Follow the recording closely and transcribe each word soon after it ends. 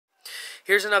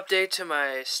Here's an update to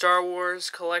my Star Wars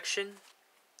collection.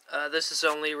 This is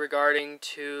only regarding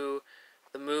to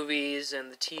the movies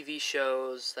and the TV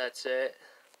shows, that's it.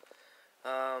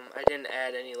 I didn't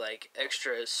add any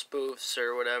extra spoofs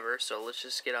or whatever, so let's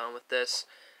just get on with this.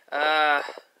 I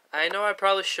know I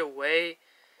probably should wait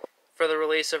for the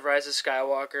release of Rise of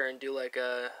Skywalker and do a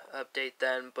update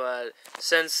then, but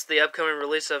since the upcoming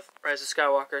release of Rise of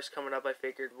Skywalker is coming up, I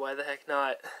figured why the heck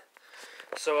not.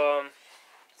 So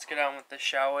let's get on with this,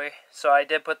 shall we? So I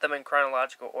did put them in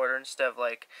chronological order instead of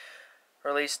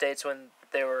release dates when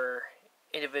they were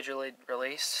individually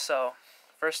released. So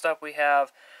first up we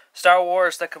have Star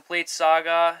Wars: The Complete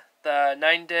Saga, the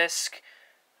 9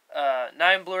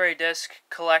 Blu-ray disc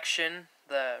collection,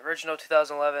 the original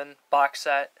 2011 box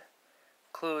set.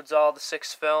 Includes all the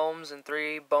 6 films and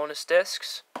 3 bonus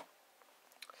discs.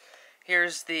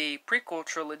 Here's the prequel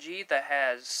trilogy that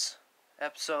has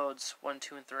episodes 1,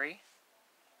 2, and 3.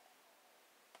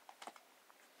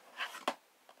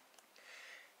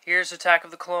 Here's Attack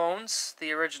of the Clones,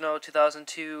 the original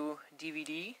 2002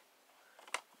 DVD,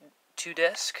 2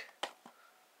 disc.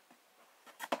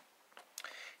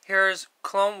 Here's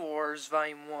Clone Wars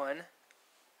Volume 1.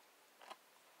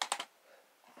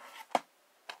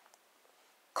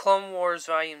 Clone Wars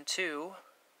Volume 2.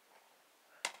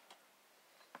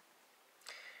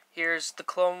 Here's the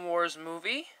Clone Wars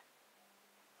movie.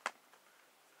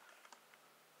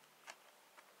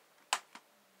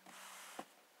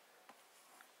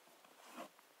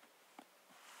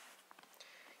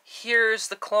 Here's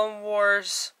the Clone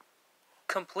Wars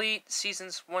Complete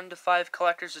Seasons 1 to 5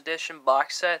 Collector's Edition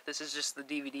box set. This is just the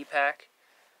DVD pack.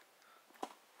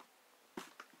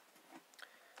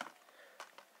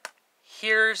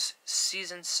 Here's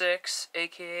Season 6,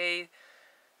 aka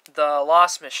The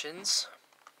Lost Missions.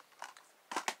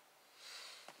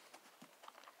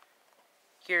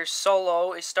 Here's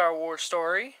Solo, A Star Wars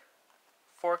Story,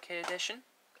 4K edition.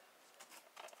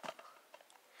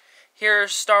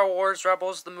 Here's Star Wars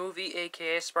Rebels, the movie,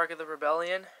 aka Spark of the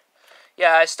Rebellion.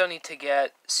 Yeah, I still need to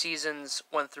get Seasons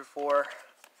 1 through 4.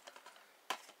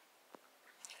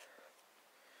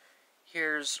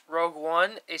 Here's Rogue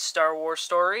One, A Star Wars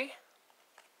Story.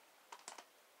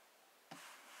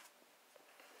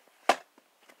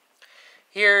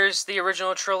 Here's the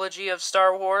original trilogy of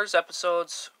Star Wars,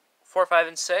 episodes 4, 5,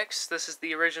 and 6. This is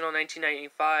the original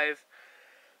 1995,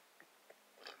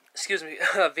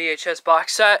 VHS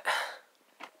box set.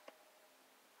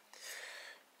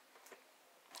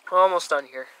 We're almost done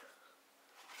here.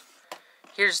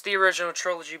 Here's the original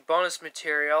trilogy bonus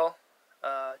material,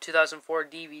 2004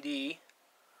 DVD.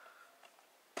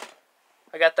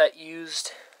 I got that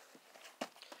used.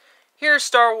 Here's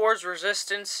Star Wars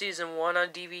Resistance Season 1 on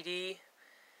DVD.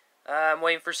 I'm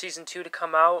waiting for Season 2 to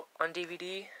come out on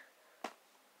DVD.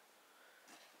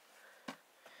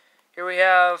 Here we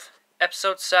have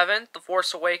Episode 7, The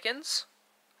Force Awakens.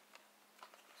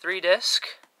 3 disc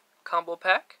combo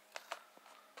pack.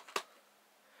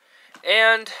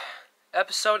 And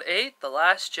Episode 8, The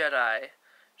Last Jedi.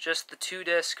 Just the 2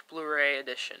 disc Blu-ray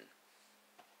edition.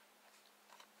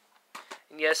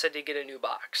 And yes, I did get a new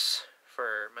box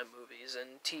for my movies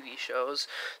and TV shows.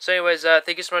 So anyways,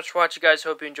 thank you so much for watching, guys.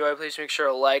 Hope you enjoyed. Please make sure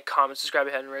to like, comment, subscribe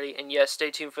if you haven't already. And yes,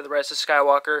 stay tuned for the Rise of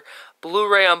Skywalker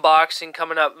Blu-ray unboxing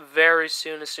coming up very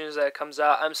soon, as soon as that comes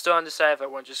out. I'm still undecided if I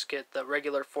want to just get the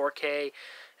regular 4K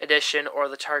edition or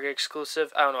the Target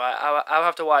exclusive. I don't know. I'll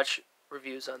have to watch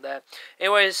reviews on that.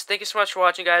 Anyways, thank you so much for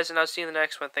watching, guys, and I'll see you in the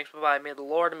next one. Thanks, bye-bye. May the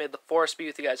Lord and may the Force be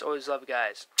with you guys. Always love you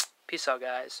guys. Peace out,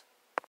 guys.